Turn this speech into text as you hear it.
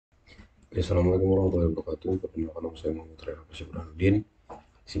Oke, assalamualaikum warahmatullahi wabarakatuh. Perkenalkan nama saya Muhammad Raffasya. Di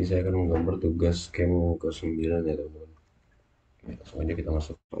sini saya akan menggambar tugas camp ke-9 ya teman-teman. Oke, langsung aja kita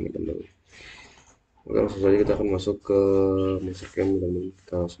masuk pamit dulu. Oke, langsung saja kita akan masuk ke masa camp teman-teman.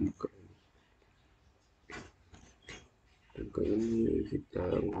 Kita langsung buka. Dan kali ini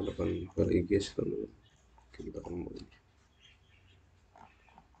kita menggunakan file IGS teman-teman. Oke, kita akan mulai.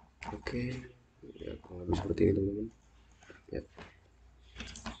 Oke, ya kurang lebih seperti ini teman-teman. Ya,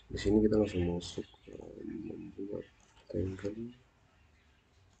 di sini kita langsung masuk membuat tanggal.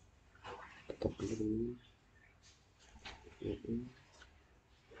 Tetap dulu teman-teman.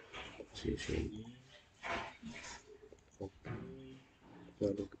 Posisinya. Oke,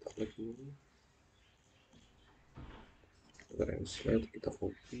 lalu kita klik ini. Translate, kita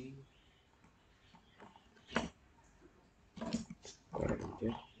copy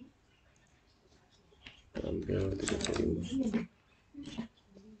aja, ambil 35.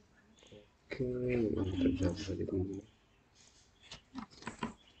 Oke, kita bisa hapus saja teman-teman.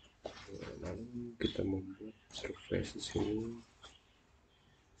 Lalu kita membuat surface di sini.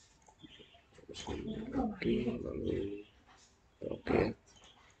 Oke, lalu oke ya,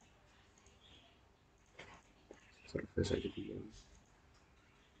 surface aja teman-teman.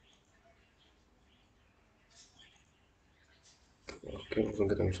 Oke, langsung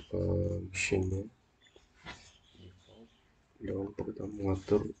kita masuk ke mesinnya. Jangan lupa kita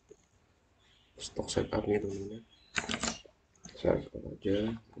mengatur stok setupnya teman-teman. Saya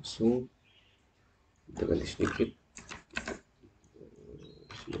aja langsung kita ganti sedikit.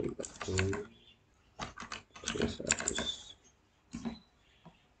 40 100.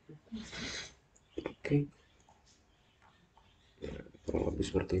 Oke, ya, kurang lebih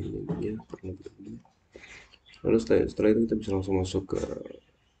seperti ini ya, kurang lebih ini. Lalu setelah itu kita bisa langsung masuk ke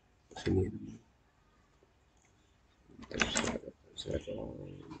sini. Kita bisa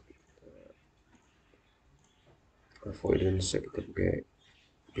avoidance, kita pakai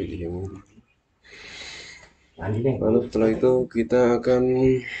pilih yang ini. Lalu setelah itu kita akan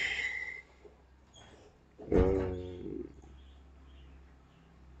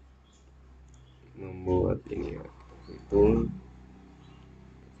membuat ini ya, itu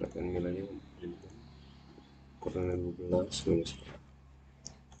akan nilainya kurang 12 minus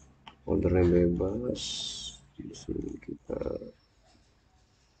foldernya bebas. Di sini kita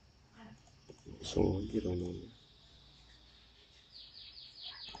langsung aja teman-teman.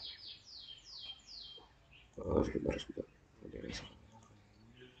 Sebentar ada yang salah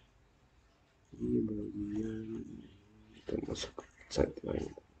di bagian kita masuk ke site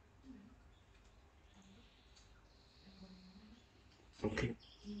lain. Oke,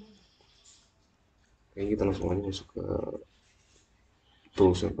 Oke, kita langsung aja masuk ke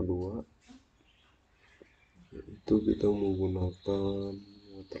tools yang kedua, yaitu kita menggunakan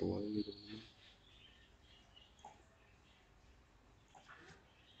waterline gitu.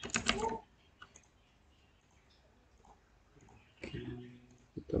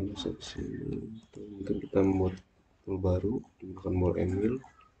 Kita masuk ke sini, mungkin kita membuat tool baru menggunakan ball and wheel.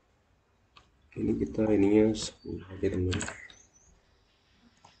 Ini kita ininya 10 aja teman.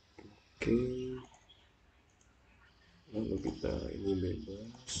 Oke, lalu kita ini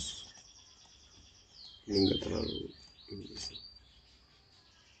bebas, ini enggak terlalu ini sih.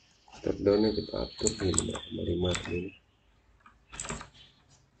 Step downnya kita atur ini 5 ini.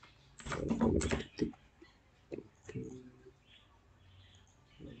 Lalu titik. Oke,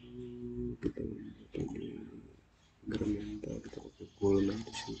 lalu kita membuat ini incremental, kita pakai goal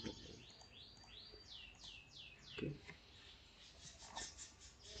di sini. Oke,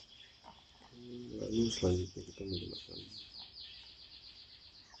 lalu selanjutnya kita menggunakan,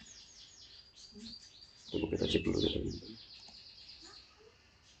 coba kita cek dulu ya teman-teman.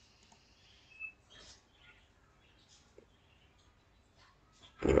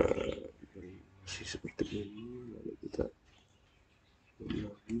 Masih seperti ini. Lalu kita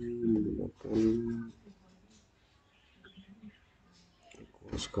menggunakan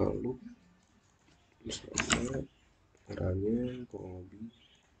scalu, misalnya arahnya kurang lebih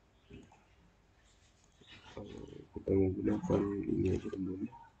kita menggunakan ini aja teman-teman,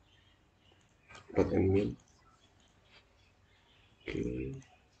 dot and mail. Oke,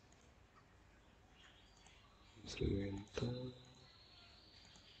 instrumental.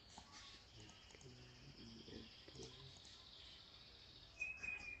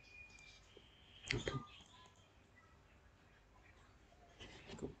 Oke,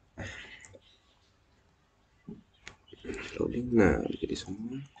 loading. Nah, jadi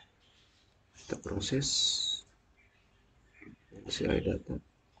semua kita proses CI data.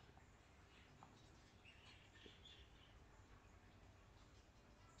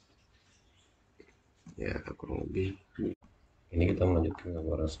 Ya kurang lebih ini kita melanjutkan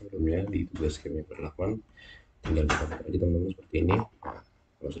gambar sebelumnya di tugas kami 8, tinggal kita buka aja teman-teman seperti ini. Nah,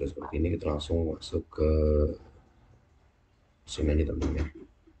 kalau sudah seperti ini kita langsung masuk ke sini aja teman-teman ya.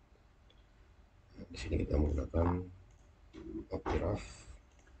 Nah, di sini kita menggunakan OptiRaf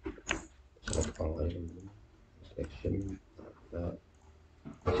salah kepala teman-teman, selection, kita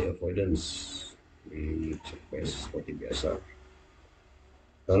anti avoidance di surface seperti biasa.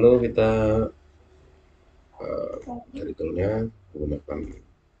 Lalu kita cari toolnya menggunakan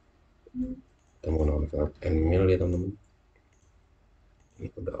felt and mill ya teman-teman.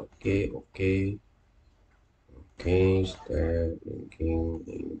 Ini udah oke, step linking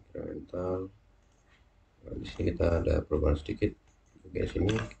incremental. Nah, di sini kita ada perubahan sedikit. Oke,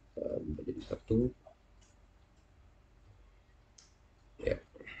 sini kita ubah jadi 1 ya.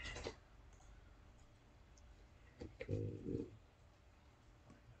 Oke,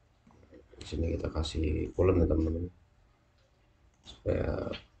 di sini kita kasih column ya teman-teman, supaya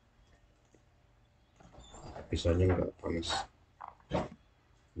pisahnya nggak panas,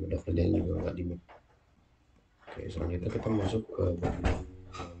 mudah kerjanya juga nggak di map. Oke, selanjutnya kita masuk ke bagian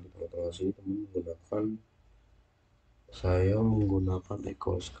di tengah-tengah sini teman, saya menggunakan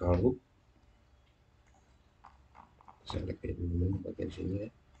echo scalu. Saya lihat dulu bagian sini ya.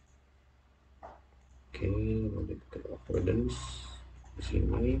 Oke, lanjut ke avoidance di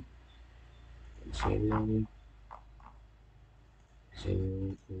sini, di sini, di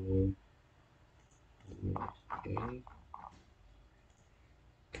sini, oke.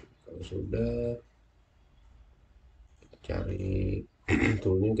 Kalau sudah, kita cari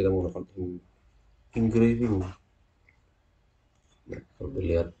toolnya, kita menggunakan engraving. Nah, kalau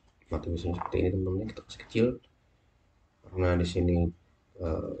dilihat mata mesinnya seperti ini teman-teman, kita kasih kecil karena di sini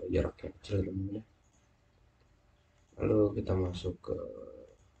jaraknya kecil teman-teman ya. Lalu kita masuk ke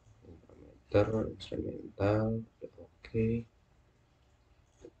parameter instrumental, oke.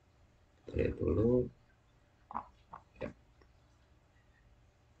 Kita lihat dulu ya.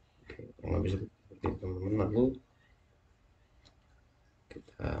 Oke, kurang lebih seperti itu teman-teman. Lalu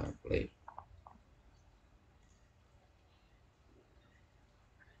kita play.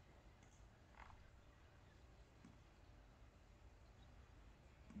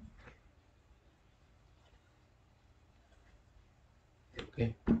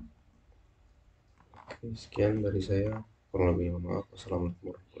 Oke, sekian dari saya, kurang lebih mohon maaf. Wassalamualaikum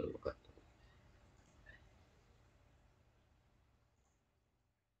warahmatullahi wabarakatuh.